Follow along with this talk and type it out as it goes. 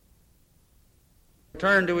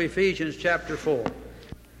turn to Ephesians chapter 4.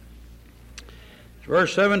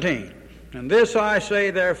 Verse 17. And this I say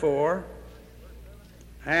therefore,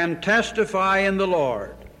 and testify in the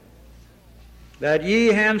Lord, that ye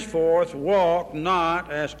henceforth walk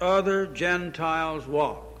not as other Gentiles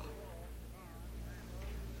walk,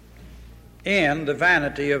 in the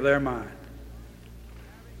vanity of their mind,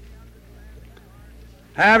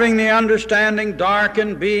 having the understanding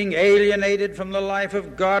darkened, being alienated from the life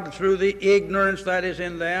of God through the ignorance that is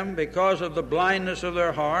in them, because of the blindness of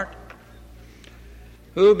their heart,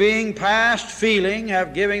 who being past feeling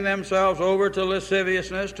have given themselves over to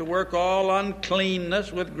lasciviousness, to work all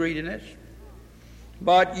uncleanness with greediness.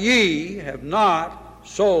 But ye have not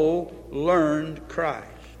so learned Christ.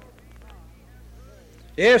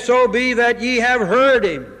 If so be that ye have heard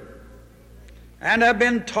him, and have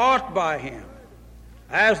been taught by him,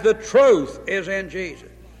 as the truth is in Jesus,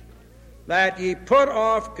 that ye put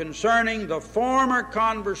off concerning the former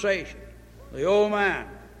conversation, the old man,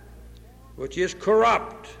 which is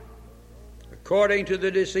corrupt, according to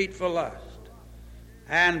the deceitful lust,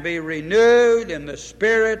 and be renewed in the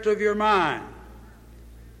spirit of your mind,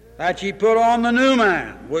 that ye put on the new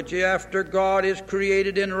man, which after God is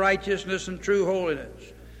created in righteousness and true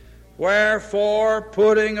holiness. Wherefore,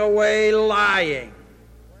 putting away lying,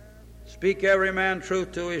 speak every man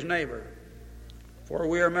truth to his neighbor, for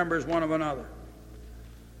we are members one of another.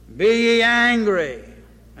 Be ye angry,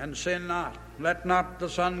 and sin not. Let not the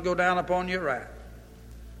sun go down upon your wrath.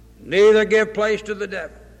 Neither give place to the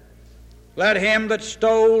devil. Let him that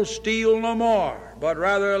stole steal no more, but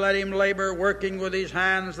rather let him labor, working with his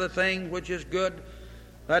hands the thing which is good,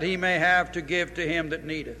 that he may have to give to him that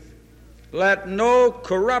needeth. Let no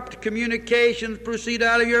corrupt communications proceed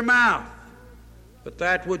out of your mouth, but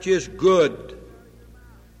that which is good,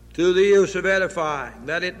 to the use of edifying,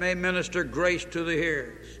 that it may minister grace to the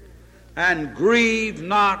hearers. And grieve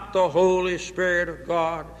not the Holy Spirit of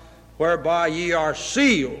God, whereby ye are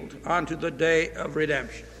sealed unto the day of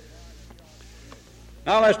redemption.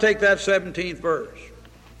 Now let's take that 17th verse.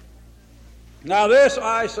 Now this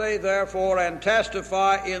I say therefore, and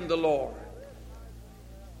testify in the Lord,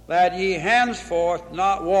 that ye henceforth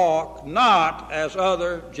not walk not as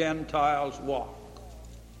other Gentiles walk.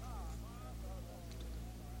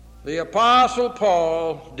 The Apostle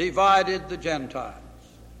Paul divided the Gentiles.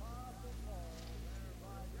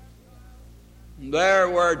 There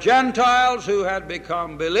were Gentiles who had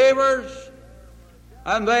become believers,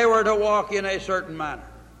 and they were to walk in a certain manner.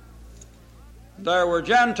 There were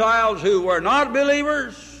Gentiles who were not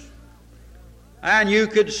believers, and you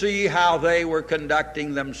could see how they were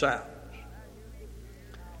conducting themselves.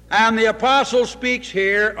 And the apostle speaks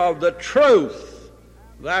here of the truth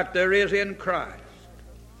that there is in Christ.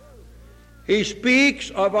 He speaks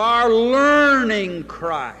of our learning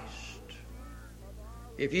Christ.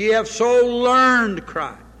 If ye have so learned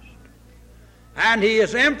Christ. And he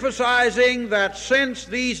is emphasizing that since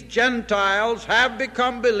these Gentiles have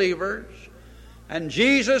become believers, and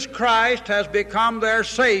Jesus Christ has become their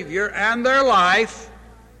Savior and their life,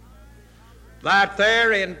 that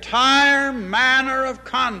their entire manner of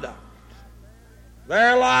conduct,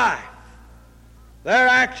 their life, their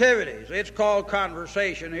activities, it's called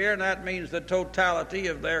conversation here, and that means the totality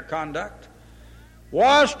of their conduct,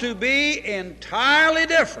 was to be entirely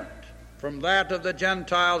different from that of the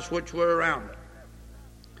Gentiles which were around them.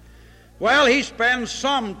 Well, he spends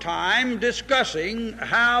some time discussing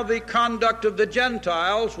how the conduct of the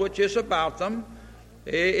Gentiles, which is about them,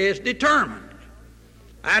 is determined.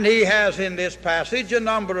 And he has in this passage a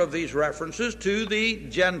number of these references to the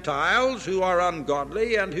Gentiles who are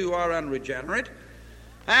ungodly and who are unregenerate.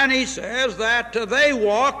 And he says that they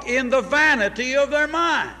walk in the vanity of their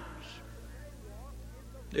minds.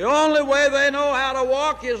 The only way they know how to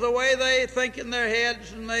walk is the way they think in their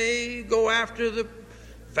heads, and they go after the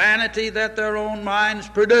vanity that their own minds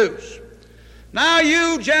produce. Now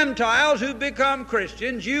you Gentiles who become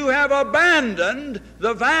Christians, you have abandoned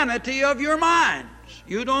the vanity of your minds.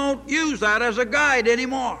 You don't use that as a guide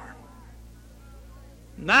anymore.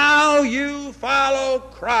 Now you follow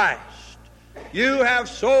Christ. You have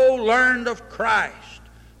so learned of Christ.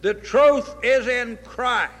 The truth is in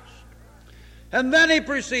Christ. And then he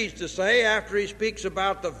proceeds to say, after he speaks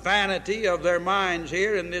about the vanity of their minds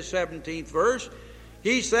here in this 17th verse,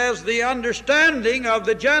 he says the understanding of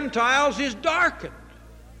the Gentiles is darkened.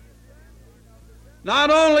 Not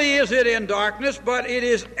only is it in darkness, but it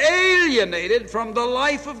is alienated from the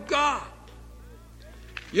life of God.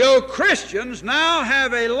 You Christians now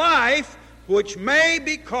have a life which may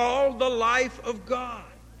be called the life of God.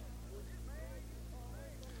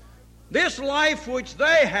 This life which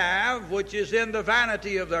they have, which is in the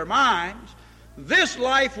vanity of their minds, this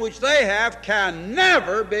life which they have can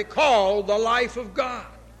never be called the life of God.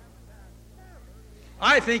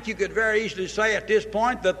 I think you could very easily say at this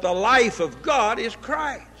point that the life of God is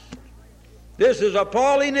Christ. This is a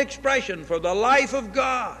Pauline expression for the life of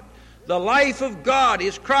God. The life of God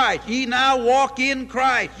is Christ. Ye now walk in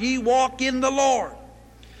Christ. Ye walk in the Lord.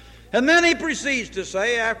 And then he proceeds to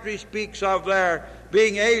say, after he speaks of their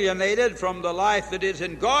being alienated from the life that is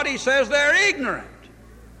in God, he says they're ignorant.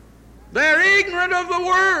 They're ignorant of the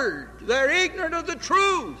Word. They're ignorant of the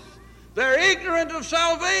truth. They're ignorant of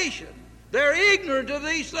salvation. They're ignorant of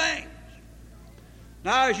these things.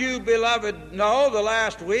 Now, as you, beloved, know, the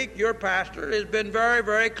last week your pastor has been very,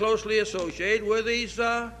 very closely associated with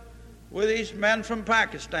these men from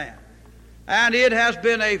Pakistan. And it has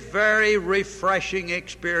been a very refreshing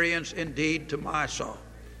experience indeed to my soul.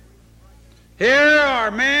 Here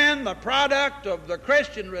are men, the product of the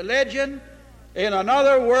Christian religion, in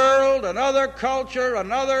another world, another culture,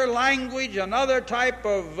 another language, another type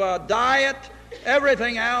of diet,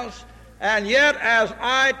 everything else. And yet, as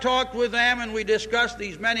I talked with them and we discussed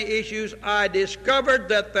these many issues, I discovered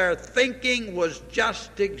that their thinking was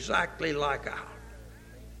just exactly like ours.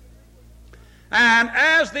 And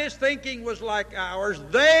as this thinking was like ours,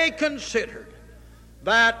 they considered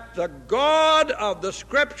that the God of the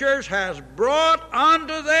Scriptures has brought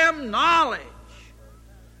unto them knowledge.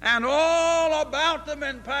 And all about them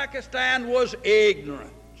in Pakistan was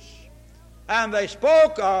ignorance. And they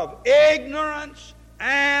spoke of ignorance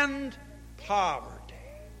and poverty.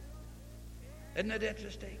 Isn't it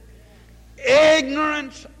interesting?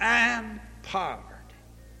 Ignorance and poverty.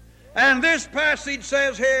 And this passage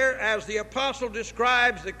says here, as the apostle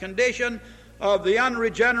describes the condition of the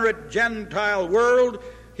unregenerate Gentile world,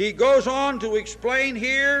 he goes on to explain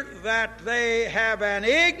here that they have an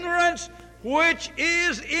ignorance which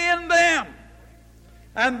is in them.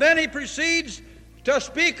 And then he proceeds to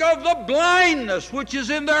speak of the blindness which is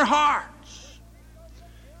in their hearts.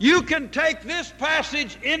 You can take this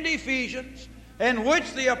passage in Ephesians, in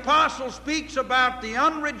which the apostle speaks about the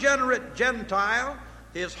unregenerate Gentile.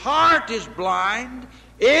 His heart is blind,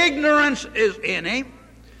 ignorance is in him,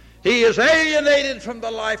 he is alienated from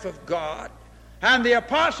the life of God. And the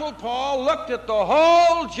apostle Paul looked at the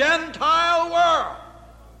whole Gentile world,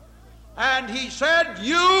 and he said,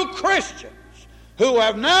 you Christians who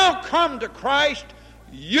have now come to Christ,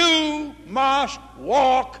 you must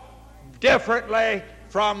walk differently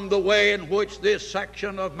from the way in which this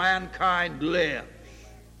section of mankind lives.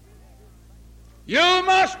 You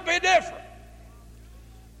must be different.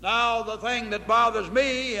 Now, the thing that bothers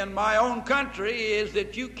me in my own country is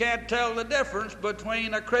that you can't tell the difference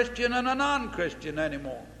between a Christian and a non-Christian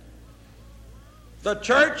anymore. The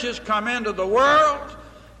church has come into the world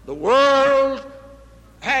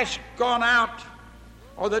has gone out,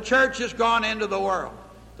 or the church has gone into the world.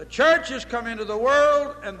 The church has come into the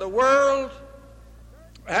world, and the world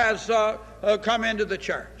has come into the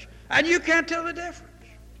church. And you can't tell the difference.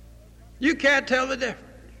 You can't tell the difference.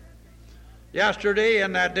 Yesterday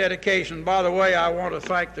in that dedication, by the way, I want to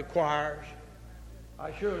thank the choirs.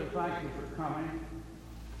 I surely thank you for coming.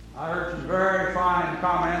 I heard some very fine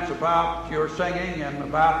comments about your singing and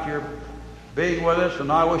about your being with us,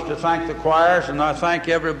 and I wish to thank the choirs, and I thank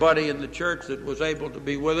everybody in the church that was able to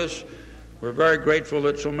be with us. We're very grateful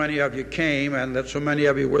that so many of you came and that so many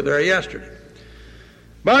of you were there yesterday.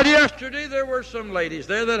 But yesterday there were some ladies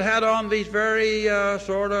there that had on these very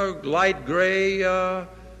sort of light gray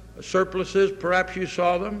surplices. Perhaps you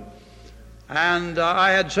saw them. And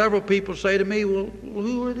I had several people say to me, well,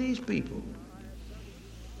 who are these people?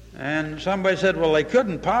 And somebody said, well, they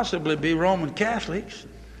couldn't possibly be Roman Catholics.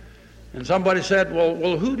 And somebody said,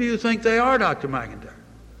 well, who do you think they are, Dr. McIntyre?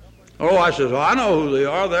 Oh, I said, well, I know who they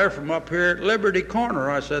are. They're from up here at Liberty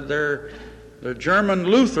Corner. I said, they're German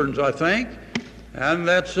Lutherans, I think. And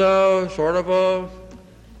that's sort of a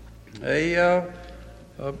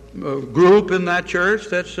group in that church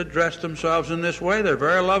that's addressed themselves in this way. They're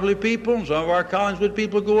very lovely people. And some of our Collingswood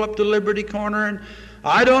people go up to Liberty Corner, and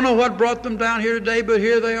I don't know what brought them down here today, but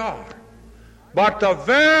here they are. But the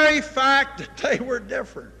very fact that they were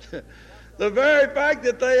different, the very fact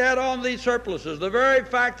that they had on these surplices, the very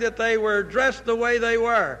fact that they were dressed the way they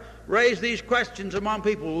were, raised these questions among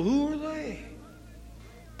people. Who are they?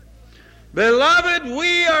 Beloved,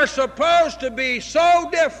 we are supposed to be so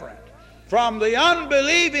different from the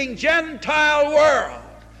unbelieving Gentile world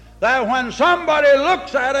that when somebody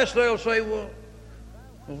looks at us, they'll say, well,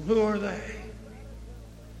 who are they?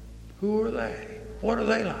 Who are they? What are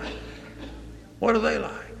they like? What are they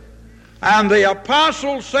like? And the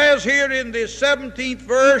apostle says here in this 17th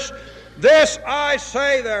verse, this I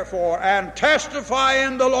say therefore, and testify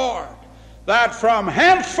in the Lord, that from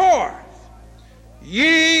henceforth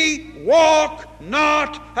ye walk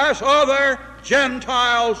not as other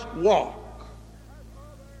Gentiles walk.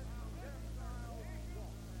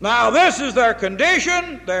 Now this is their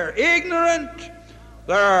condition. They're ignorant.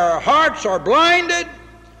 Their hearts are blinded.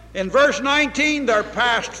 In verse 19, they're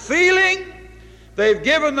past feeling. They've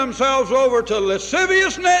given themselves over to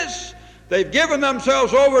lasciviousness. They've given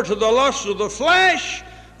themselves over to the lusts of the flesh.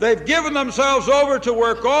 They've given themselves over to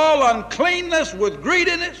work all uncleanness with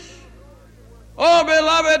greediness. Oh,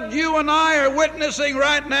 beloved, you and I are witnessing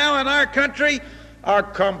right now in our country a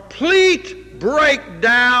complete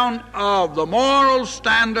breakdown of the moral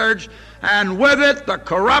standards, and with it the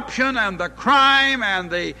corruption and the crime and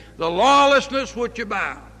the lawlessness which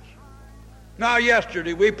abounds. Now,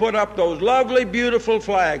 yesterday we put up those lovely, beautiful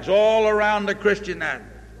flags all around the Christian Advent.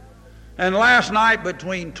 And last night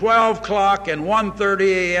between 12 o'clock and 1:30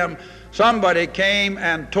 a.m., somebody came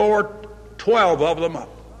and tore 12 of them up.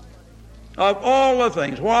 Of all the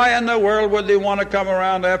things, why in the world would they want to come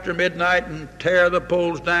around after midnight and tear the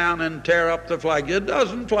poles down and tear up the flags? A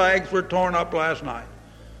dozen flags were torn up last night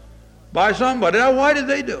by somebody. Now, why did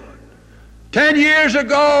they do it? 10 years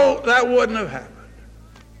ago, that wouldn't have happened.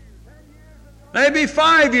 Maybe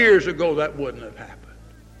 5 years ago, that wouldn't have happened.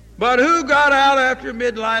 But who got out after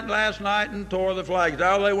midnight last night and tore the flags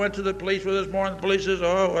down? They went to the police this morning. The police says,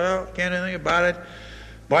 oh, well, can't do anything about it.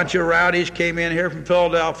 Bunch of rowdies came in here from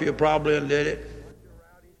Philadelphia probably and did it.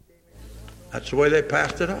 That's the way they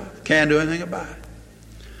passed it off. Can't do anything about it.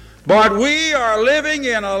 But we are living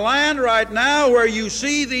in a land right now where you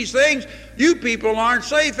see these things. You people aren't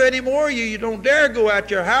safe anymore. You don't dare go out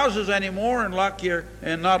your houses anymore and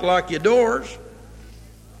not lock your doors.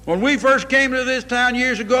 When we first came to this town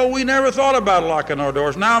years ago, we never thought about locking our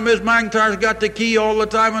doors. Now Ms. McIntyre's got the key all the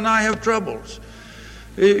time and I have troubles.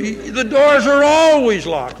 The doors are always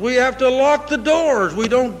locked. We have to lock the doors. We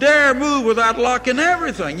don't dare move without locking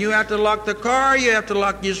everything. You have to lock the car, you have to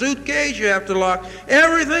lock your suitcase, you have to lock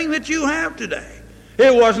everything that you have today.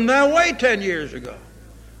 It wasn't that way 10 years ago.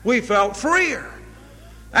 We felt freer.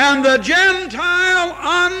 And the Gentile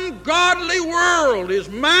ungodly world is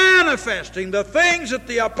manifesting the things that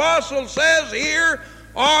the apostle says here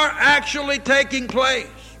are actually taking place.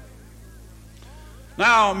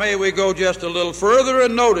 Now, may we go just a little further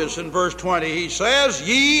and notice in verse 20, he says,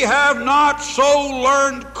 ye have not so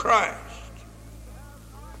learned Christ.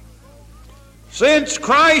 Since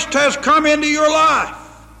Christ has come into your life,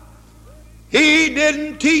 he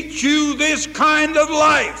didn't teach you this kind of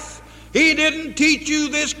life. He didn't teach you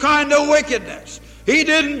this kind of wickedness. He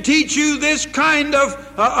didn't teach you this kind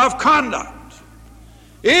of conduct.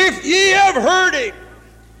 If ye have heard him,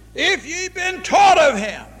 if ye been taught of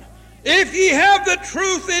him, if ye have the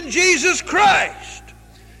truth in Jesus Christ,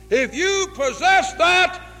 if you possess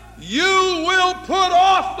that, you will put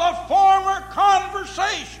off the former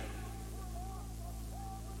conversation.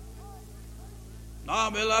 Now,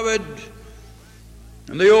 beloved,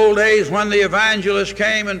 in the old days when the evangelists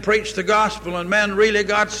came and preached the gospel and men really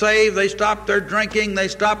got saved, they stopped their drinking, they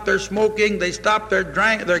stopped their smoking, they stopped their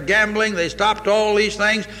gambling, they stopped all these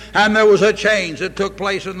things, and there was a change that took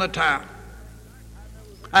place in the town.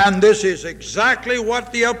 And this is exactly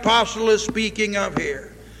what the apostle is speaking of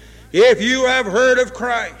here. If you have heard of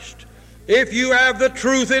Christ, if you have the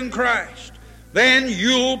truth in Christ, then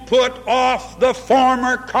you'll put off the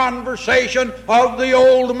former conversation of the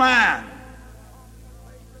old man.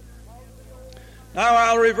 Now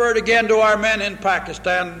I'll revert again to our men in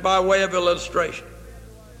Pakistan by way of illustration.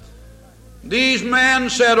 These men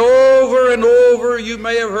said over and over, you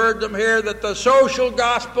may have heard them here, that the social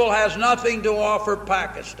gospel has nothing to offer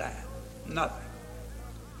Pakistan. Nothing.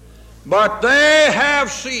 But they have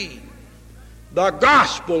seen the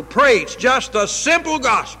gospel preached, just the simple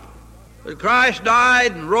gospel, that Christ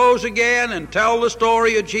died and rose again, and tell the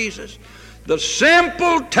story of Jesus. The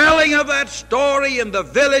simple telling of that story in the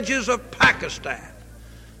villages of Pakistan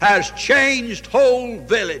has changed whole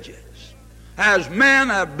villages. As men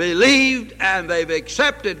have believed and they've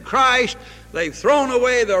accepted Christ, they've thrown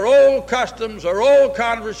away their old customs, their old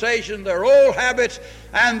conversation, their old habits,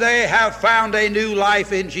 and they have found a new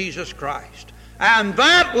life in Jesus Christ. And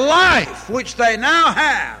that life which they now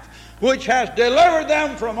have, which has delivered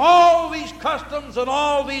them from all these customs and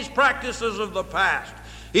all these practices of the past,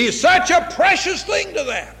 is such a precious thing to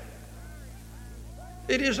them.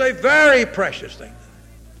 It is a very precious thing.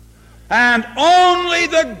 And only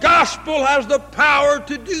the gospel has the power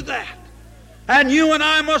to do that. And you and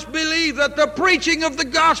I must believe that the preaching of the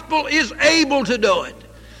gospel is able to do it.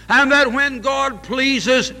 And that when God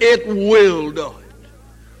pleases, it will do it.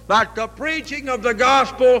 That the preaching of the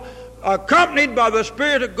gospel accompanied by the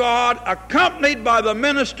Spirit of God, accompanied by the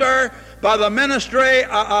ministry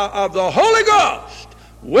of the Holy Ghost,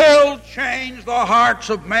 will change the hearts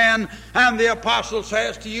of men. And the apostle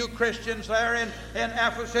says to you Christians there in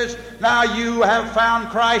Ephesus, now you have found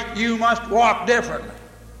Christ, you must walk differently.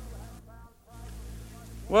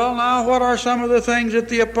 Well, now, what are some of the things that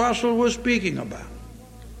the apostle was speaking about?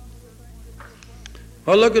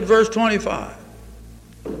 Well, look at verse 25.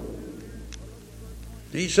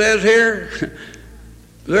 He says here,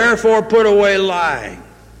 therefore put away lying.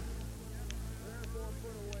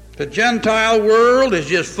 The Gentile world is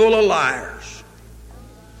just full of liars.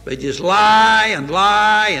 They just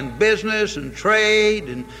lie in business and trade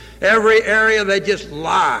and every area. They just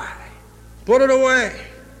lie. Put it away.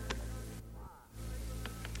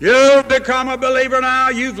 You've become a believer now.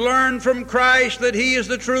 You've learned from Christ that He is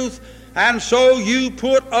the truth, and so you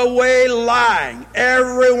put away lying,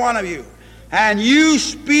 every one of you. And you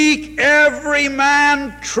speak every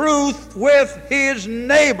man truth with his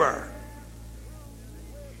neighbor.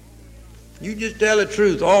 You just tell the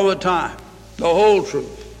truth all the time, the whole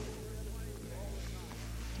truth.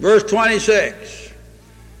 Verse 26,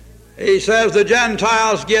 he says the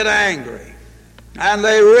Gentiles get angry. And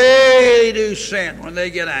they really do sin when they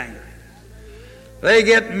get angry. They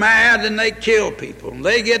get mad and they kill people.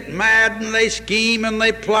 They get mad and they scheme and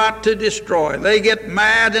they plot to destroy. They get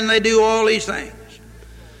mad and they do all these things.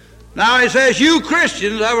 Now he says, you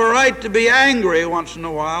Christians have a right to be angry once in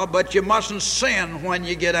a while, but you mustn't sin when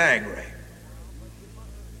you get angry.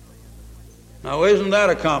 Now isn't that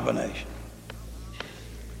a combination?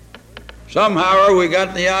 Somehow we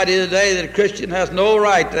got the idea today that a Christian has no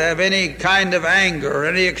right to have any kind of anger or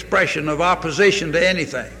any expression of opposition to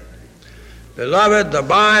anything. Beloved, the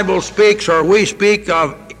Bible speaks, or we speak,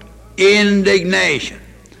 of indignation,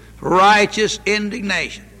 righteous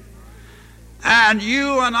indignation. And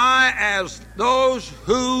you and I, as those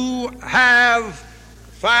who have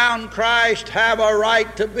found Christ, have a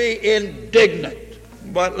right to be indignant,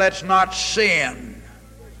 but let's not sin.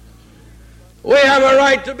 We have a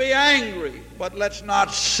right to be angry, but let's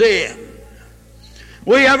not sin.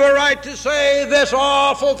 We have a right to say this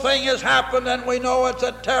awful thing has happened and we know it's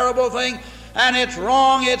a terrible thing and it's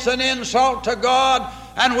wrong, it's an insult to God,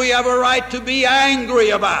 and we have a right to be angry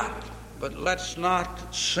about it. But let's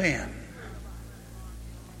not sin.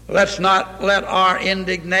 Let's not let our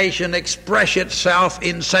indignation express itself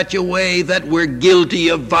in such a way that we're guilty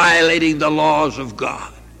of violating the laws of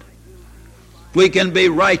God. We can be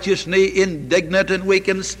righteously indignant and we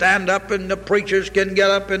can stand up and the preachers can get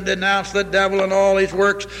up and denounce the devil and all his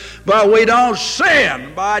works, but we don't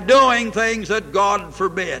sin by doing things that God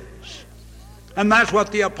forbids. And that's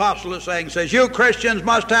what the apostle is saying. He says, you Christians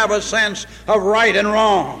must have a sense of right and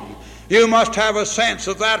wrong. You must have a sense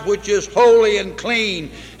of that which is holy and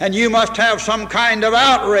clean, and you must have some kind of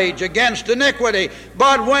outrage against iniquity.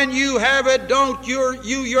 But when you have it, don't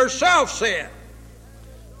you yourself sin.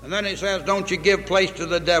 And then he says, don't you give place to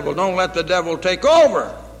the devil. Don't let the devil take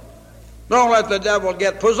over. Don't let the devil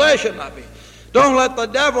get possession of you. Don't let the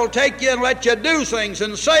devil take you and let you do things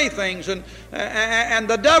and say things. And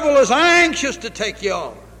the devil is anxious to take you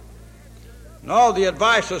over. No, the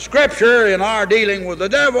advice of Scripture in our dealing with the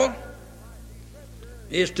devil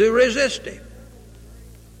is to resist him.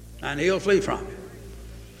 And he'll flee from you.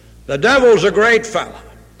 The devil's a great fellow.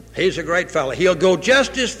 He's a great fellow. He'll go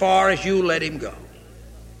just as far as you let him go.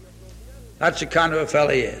 That's the kind of a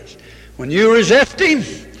fellow he is. When you resist him,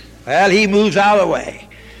 well, he moves out of the way.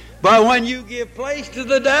 But when you give place to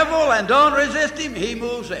the devil and don't resist him, he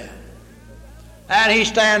moves in. And he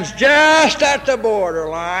stands just at the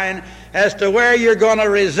borderline as to where you're going to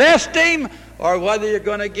resist him or whether you're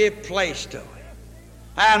going to give place to him.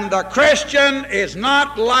 And the Christian is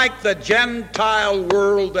not like the Gentile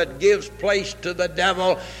world that gives place to the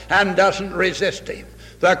devil and doesn't resist him.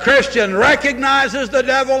 The Christian recognizes the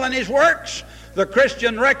devil and his works. The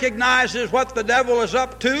Christian recognizes what the devil is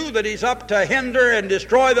up to, that he's up to hinder and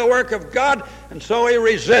destroy the work of God, and so he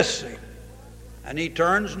resists him. And he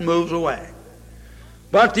turns and moves away.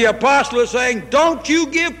 But the apostle is saying, don't you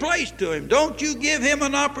give place to him. Don't you give him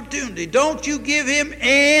an opportunity. Don't you give him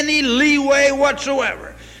any leeway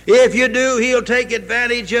whatsoever. If you do, he'll take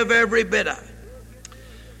advantage of every bit of it.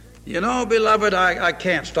 You know, beloved, I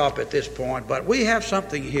can't stop at this point, but we have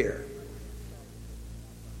something here.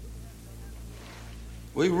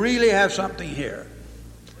 We really have something here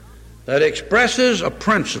that expresses a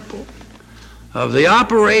principle of the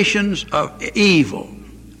operations of evil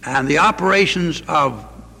and the operations of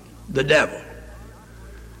the devil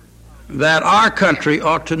that our country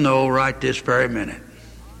ought to know right this very minute.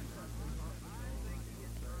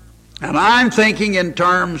 And I'm thinking in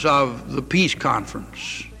terms of the peace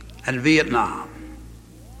conference and Vietnam.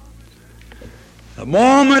 The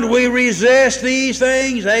moment we resist these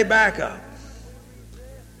things, they back up.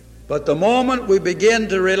 But the moment we begin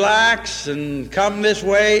to relax and come this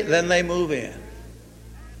way, then they move in.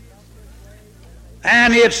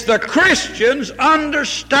 And it's the Christian's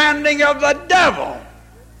understanding of the devil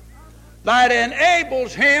that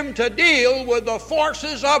enables him to deal with the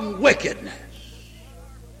forces of wickedness.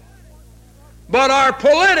 But our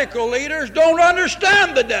political leaders don't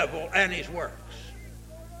understand the devil and his works.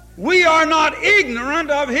 We are not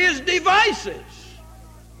ignorant of his devices.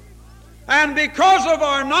 And because of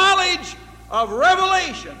our knowledge of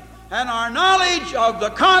revelation and our knowledge of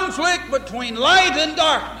the conflict between light and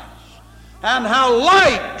darkness, and how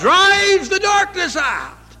light drives the darkness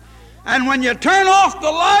out, and when you turn off the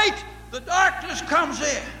light, the darkness comes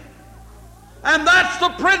in. And that's the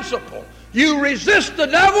principle. You resist the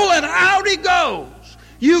devil and out he goes.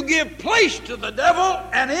 You give place to the devil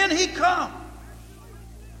and in he comes.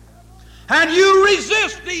 And you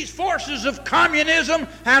resist these forces of communism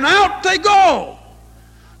and out they go.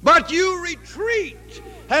 But you retreat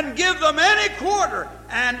and give them any quarter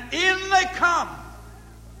and in they come.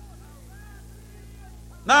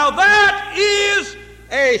 Now that is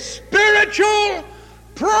a spiritual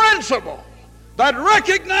principle that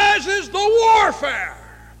recognizes the warfare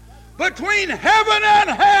between heaven and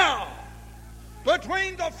hell,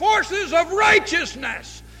 between the forces of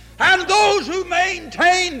righteousness and those who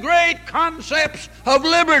maintain great concepts of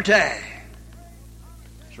liberty.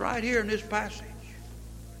 It's right here in this passage.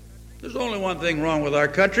 There's only one thing wrong with our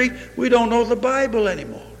country. We don't know the Bible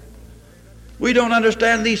anymore. We don't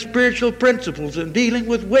understand these spiritual principles in dealing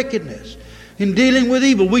with wickedness, in dealing with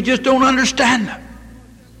evil. We just don't understand them.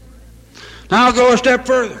 Now I'll go a step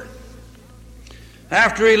further.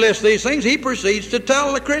 After he lists these things, he proceeds to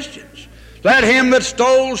tell the Christians, let him that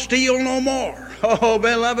stole steal no more. Oh,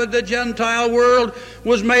 beloved, the Gentile world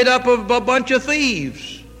was made up of a bunch of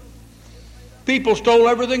thieves. People stole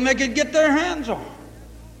everything they could get their hands on.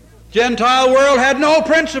 Gentile world had no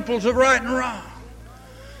principles of right and wrong.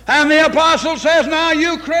 And the apostle says, now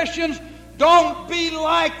you Christians, don't be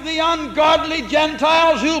like the ungodly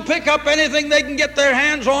Gentiles who'll pick up anything they can get their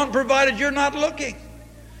hands on provided you're not looking.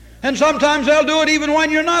 And sometimes they'll do it even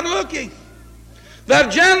when you're not looking. The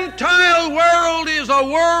Gentile world is a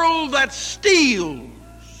world that steals.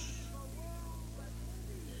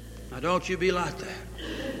 Now don't you be like that.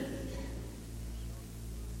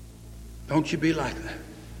 Don't you be like that.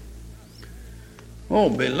 Oh,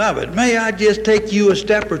 beloved, may I just take you a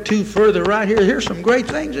step or two further right here? Here's some great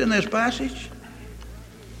things in this passage.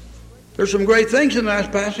 There's some great things in this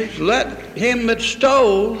passage. Let him that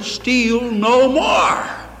stole steal no more.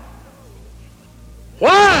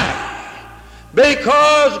 Why?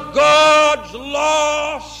 Because God's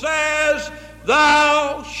law says,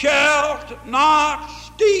 thou shalt not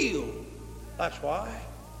steal. That's why.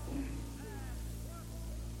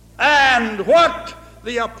 And what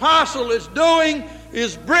the apostle is doing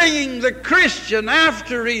is bringing the Christian,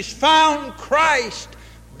 after he's found Christ,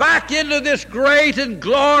 back into this great and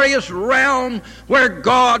glorious realm where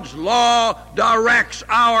God's law directs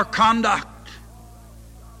our conduct.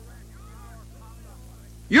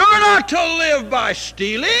 You're not to live by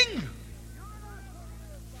stealing.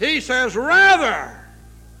 He says, rather,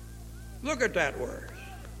 look at that word,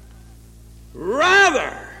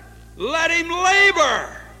 rather, let him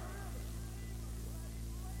labor.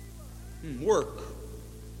 Work.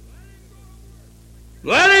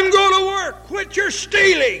 Let him go to work. Quit your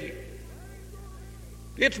stealing.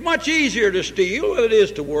 It's much easier to steal than it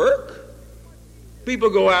is to work. People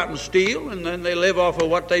go out and steal, and then they live off of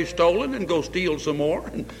what they've stolen and go steal some more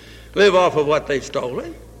and live off of what they've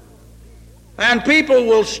stolen. And people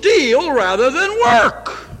will steal rather than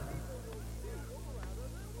work.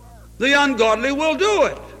 The ungodly will do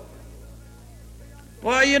it.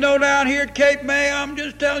 Well, you know, down here at Cape May, I'm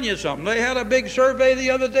just telling you something. They had a big survey the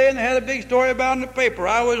other day, and they had a big story about it in the paper.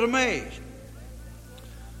 I was amazed.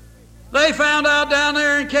 They found out down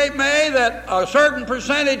there in Cape May that a certain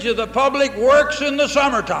percentage of the public works in the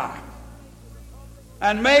summertime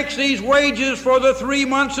and makes these wages for the 3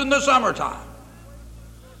 months in the summertime.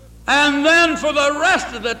 And then for the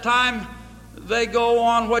rest of the time, they go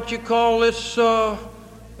on what you call this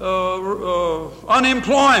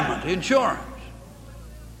unemployment insurance.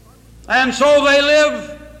 And so they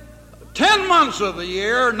live 10 months of the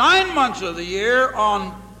year, 9 months of the year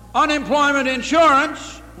on unemployment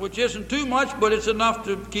insurance, which isn't too much, but it's enough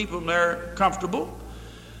to keep them there comfortable.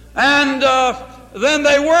 And then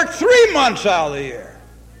they work 3 months out of the year.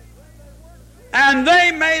 And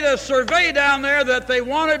they made a survey down there that they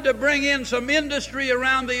wanted to bring in some industry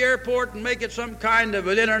around the airport and make it some kind of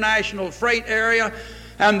an international freight area.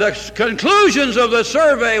 And the conclusions of the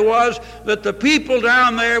survey was that the people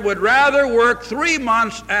down there would rather work 3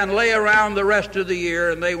 months and lay around the rest of the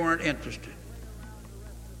year, and they weren't interested.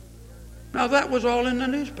 Now, that was all in the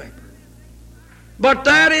newspaper. But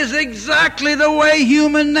that is exactly the way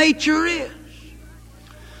human nature is.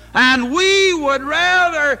 And we would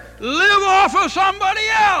rather live off of somebody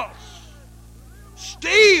else.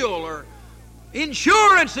 Steal or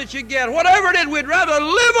insurance that you get, whatever it is, we'd rather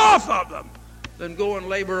live off of them than go and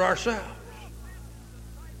labor ourselves.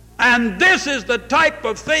 And this is the type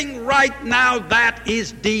of thing right now that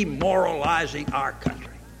is demoralizing our country.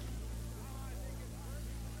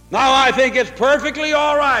 Now, I think it's perfectly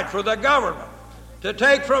all right for the government to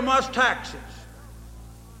take from us taxes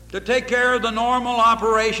to take care of the normal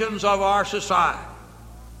operations of our society.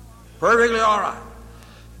 Perfectly all right.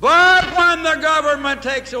 But when the government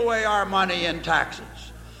takes away our money in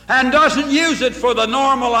taxes and doesn't use it for the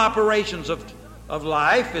normal operations of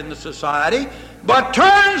life in the society, but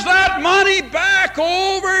turns that money back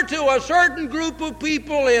over to a certain group of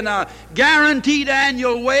people in a guaranteed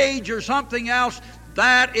annual wage or something else,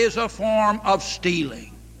 that is a form of stealing.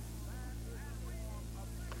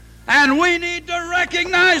 And we need to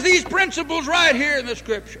recognize these principles right here in the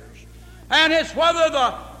Scriptures. And it's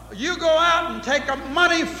whether you go out and take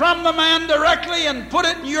money from the man directly and put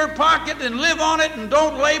it in your pocket and live on it and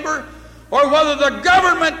don't labor, or whether the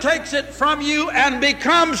government takes it from you and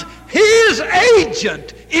becomes his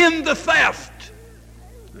agent in the theft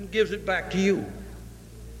and gives it back to you.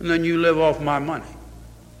 And then you live off my money.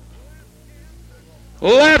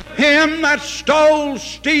 Let him that stole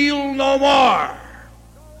steal no more,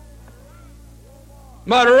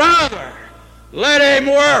 but rather let him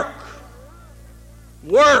work.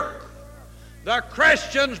 Work. The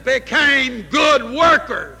Christians became good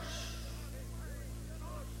workers.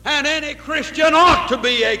 And any Christian ought to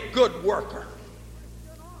be a good worker.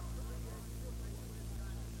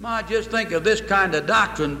 Just think of this kind of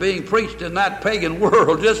doctrine being preached in that pagan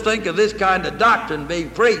world. Just think of this kind of doctrine being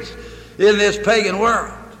preached in this pagan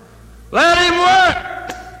world. Let him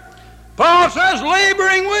work. Paul says,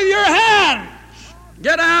 laboring with your hands.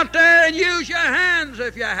 Get out there and use your hands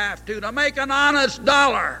if you have to make an honest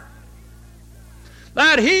dollar,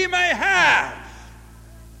 that he may have.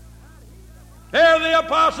 Here the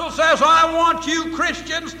apostle says, I want you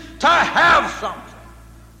Christians to have something.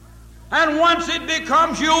 And once it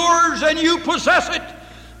becomes yours and you possess it,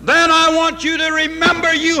 then I want you to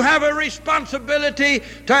remember you have a responsibility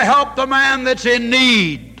to help the man that's in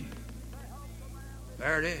need.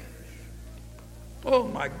 There it is. Oh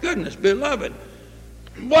my goodness, beloved.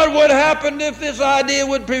 What would happen if this idea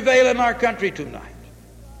would prevail in our country tonight?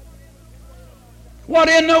 What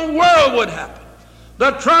in the world would happen?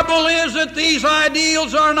 The trouble is that these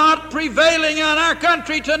ideals are not prevailing in our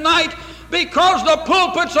country tonight because the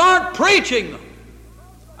pulpits aren't preaching them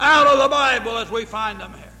out of the Bible as we find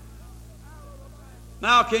them here.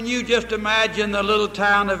 Now, can you just imagine the little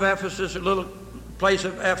town of Ephesus, a little place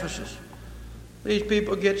of Ephesus? These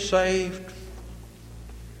people get saved.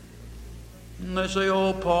 And they say,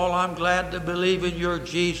 oh, Paul, I'm glad to believe in your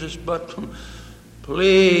Jesus, but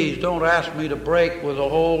please don't ask me to break with the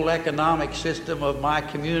whole economic system of my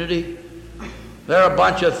community. They're a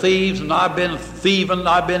bunch of thieves, and I've been thieving.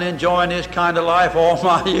 I've been enjoying this kind of life all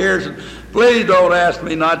my years, and please don't ask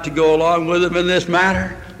me not to go along with them in this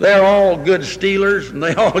matter. They're all good stealers, and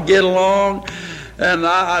they all get along,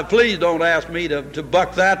 and please don't ask me to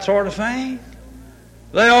buck that sort of thing.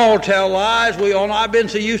 They all tell lies. I've been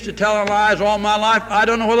so used to telling lies all my life, I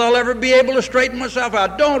don't know whether I'll ever be able to straighten myself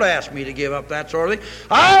out. Don't ask me to give up that sort of thing.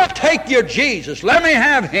 I'll take your Jesus. Let me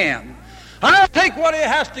have him. I'll take what he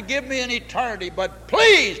has to give me in eternity, but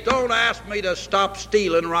please don't ask me to stop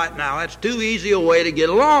stealing right now. That's too easy a way to get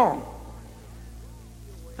along.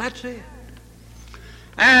 That's it.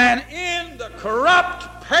 And in the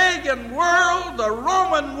corrupt pagan world, the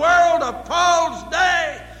Roman world of Paul's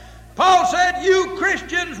day, Paul said, you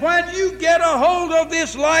Christians, when you get a hold of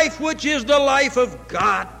this life, which is the life of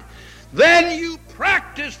God, then you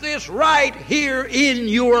practice this right here in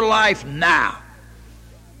your life now.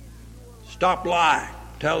 Stop lying.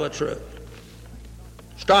 Tell the truth.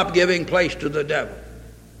 Stop giving place to the devil.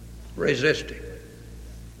 Resist him.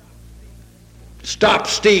 Stop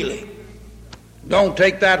stealing. Don't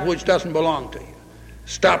take that which doesn't belong to you.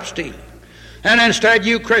 Stop stealing. And instead,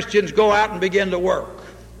 you Christians go out and begin to work.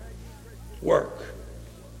 Work.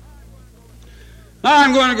 Now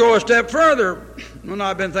I'm going to go a step further when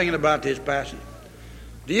I've been thinking about this passage.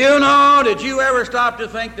 Do you know, did you ever stop to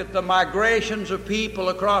think that the migrations of people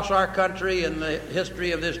across our country and the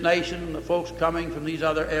history of this nation, the folks coming from these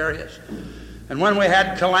other areas, and when we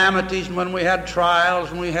had calamities and when we had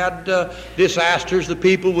trials and we had disasters, the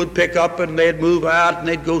people would pick up and they'd move out and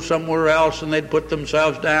they'd go somewhere else and they'd put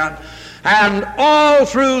themselves down. And all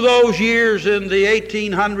through those years in the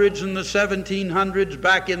 1800s and the 1700s,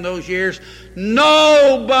 back in those years,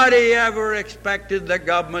 nobody ever expected the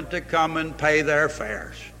government to come and pay their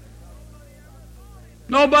fares.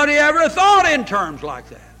 Nobody ever thought in terms like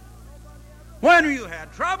that. When you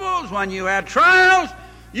had troubles, when you had trials,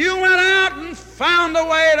 you went out and found a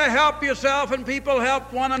way to help yourself, and people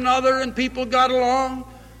helped one another, and people got along.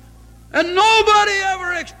 And nobody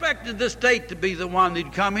ever expected the state to be the one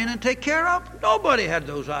that'd come in and take care of. Nobody had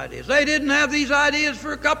those ideas. They didn't have these ideas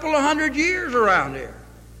for a couple of hundred years around here.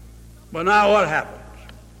 But now what happens?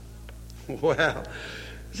 Well,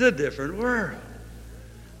 it's a different world.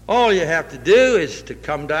 All you have to do is to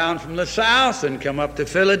come down from the south and come up to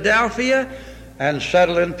Philadelphia and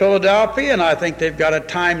settle in Philadelphia. And I think they've got a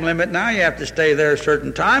time limit now. You have to stay there a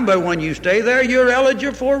certain time. But when you stay there, you're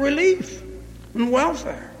eligible for relief and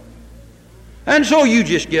welfare. And so you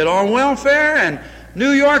just get on welfare. And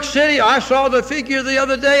New York City, I saw the figure the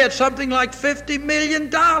other day at something like $50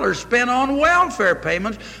 million spent on welfare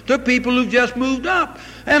payments to people who've just moved up.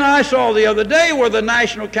 And I saw the other day where the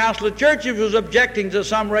National Council of Churches was objecting to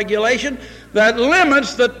some regulation that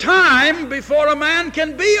limits the time before a man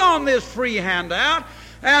can be on this free handout.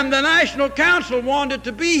 And the National Council wanted it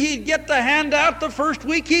to be he'd get the handout the first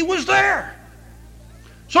week he was there.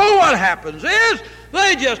 So what happens is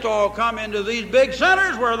they just all come into these big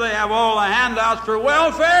centers where they have all the handouts for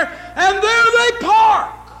welfare, and there they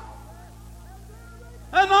park.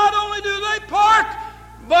 And not only do they park,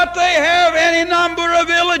 but they have any number of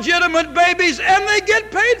illegitimate babies, and they get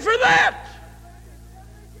paid for that.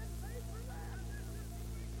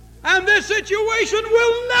 And this situation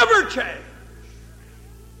will never change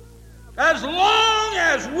as long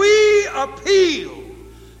as we appeal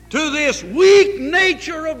to this weak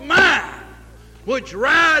nature of man, which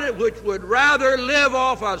would rather live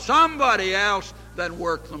off of somebody else than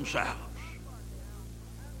work themselves.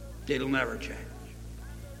 It'll never change.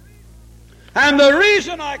 And the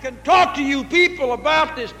reason I can talk to you people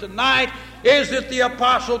about this tonight is that the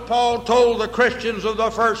Apostle Paul told the Christians of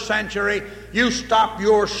the first century, you stop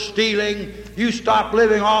your stealing, you stop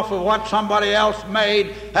living off of what somebody else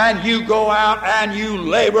made, and you go out and you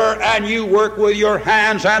labor and you work with your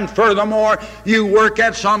hands, and furthermore, you work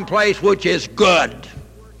at some place which is good.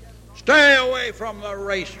 Stay away from the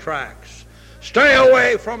racetracks. Stay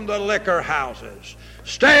away from the liquor houses.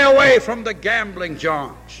 Stay away from the gambling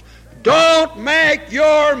joints. Don't make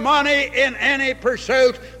your money in any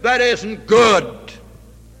pursuit that isn't good.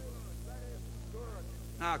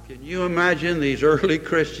 Now, can you imagine these early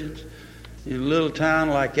Christians in a little town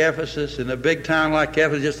like Ephesus, in a big town like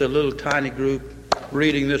Ephesus, just a little tiny group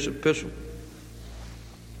reading this epistle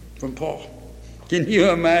from Paul? Can you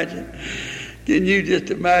imagine? Can you just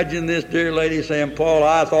imagine this dear lady saying, Paul,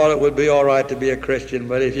 I thought it would be all right to be a Christian,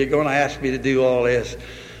 but if you're going to ask me to do all this,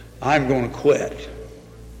 I'm going to quit.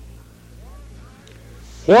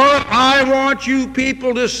 What I want you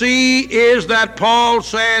people to see is that Paul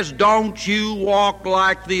says, don't you walk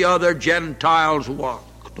like the other Gentiles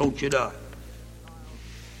walk. Don't you do it.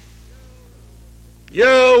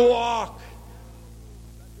 You walk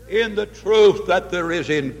in the truth that there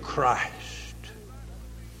is in Christ.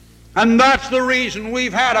 And that's the reason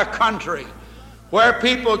we've had a country where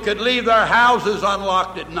people could leave their houses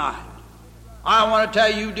unlocked at night. I want to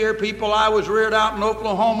tell you, dear people, I was reared out in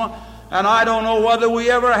Oklahoma, and I don't know whether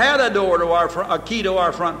we ever had a key to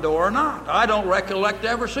our front door or not. I don't recollect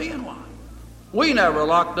ever seeing one. We never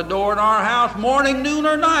locked the door in our house morning, noon,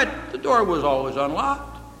 or night. The door was always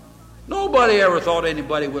unlocked. Nobody ever thought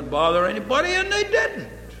anybody would bother anybody, and they didn't.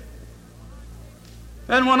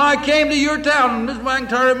 And when I came to your town, Miss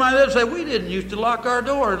McIntyre reminded me, they said, we didn't used to lock our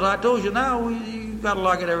doors. I told you now, you've got to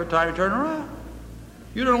lock it every time you turn around.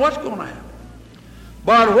 You don't know what's going to happen.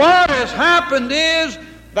 But what has happened is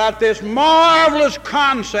that this marvelous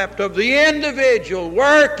concept of the individual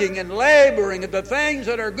working and laboring at the things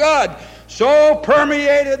that are good so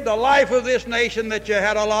permeated the life of this nation that you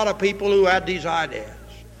had a lot of people who had these ideas.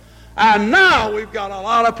 And now we've got a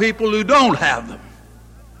lot of people who don't have them.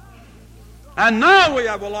 And now we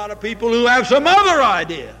have a lot of people who have some other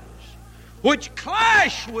ideas which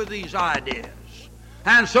clash with these ideas.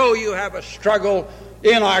 And so you have a struggle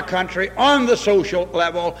in our country on the social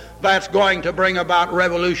level that's going to bring about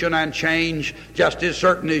revolution and change, just as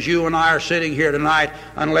certain as you and I are sitting here tonight,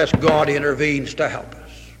 unless God intervenes to help us.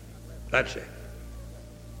 That's it.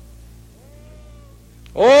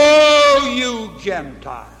 Oh, you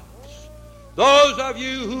Gentiles, those of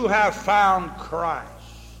you who have found Christ,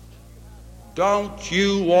 don't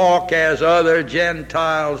you walk as other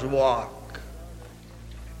Gentiles walk.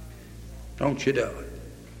 Don't you do it.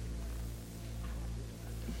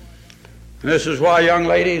 And this is why, young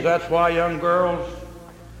ladies, that's why, young girls,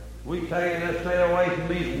 we tell you to stay away from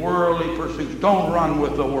these worldly pursuits. Don't run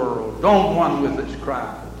with the world. Don't run with this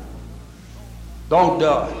crowd. Don't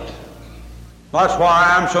do it. That's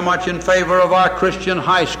why I'm so much in favor of our Christian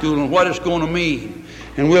high school and what it's going to mean.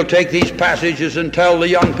 And we'll take these passages and tell the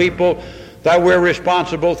young people that we're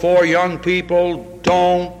responsible for. Young people,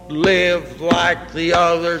 don't live like the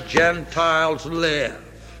other Gentiles live.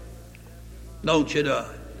 Don't you do it.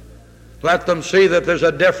 Let them see that there's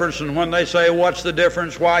a difference, and when they say, what's the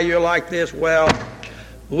difference, why you're like this? Well,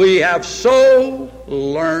 we have so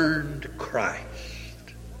learned Christ.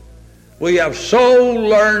 We have so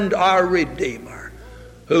learned our Redeemer,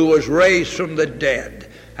 who was raised from the dead,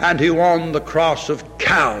 and who on the cross of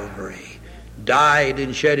Calvary died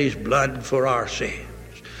and shed his blood for our sins.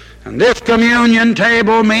 And this communion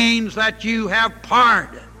table means that you have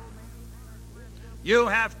pardon. You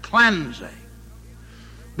have cleansing.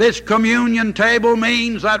 This communion table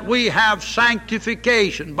means that we have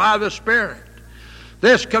sanctification by the Spirit.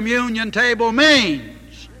 This communion table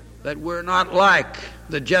means that we're not like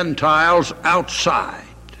the Gentiles outside,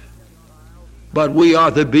 but we are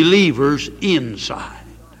the believers inside.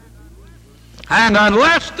 And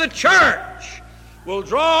unless the church will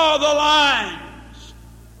draw the lines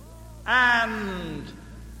and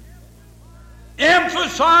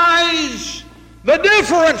emphasize the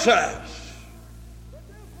differences,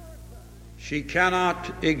 she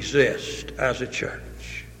cannot exist as a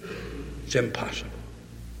church. It's impossible.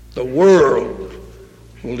 The world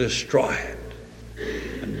will destroy it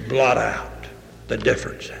and blot out the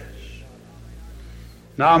differences.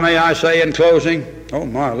 Now may I say in closing, oh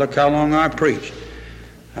my, look how long I preached.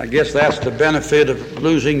 I guess that's the benefit of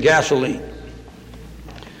losing gasoline.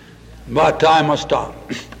 But I must stop.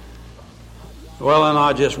 Well, then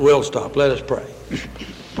I just will stop. Let us pray.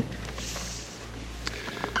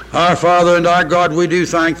 Our Father and our God, we do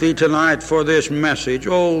thank Thee tonight for this message.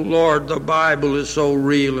 Oh Lord, the Bible is so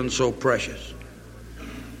real and so precious.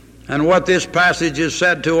 And what this passage has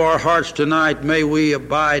said to our hearts tonight, may we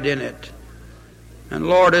abide in it. And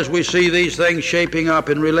Lord, as we see these things shaping up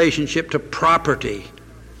in relationship to property,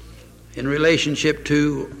 in relationship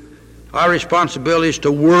to our responsibilities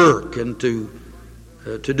to work and to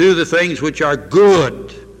do the things which are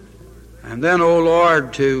good, and then, oh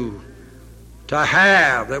Lord, to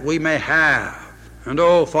have that we may have. And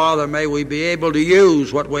oh Father, may we be able to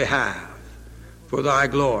use what we have for Thy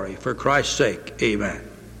glory, for Christ's sake. Amen.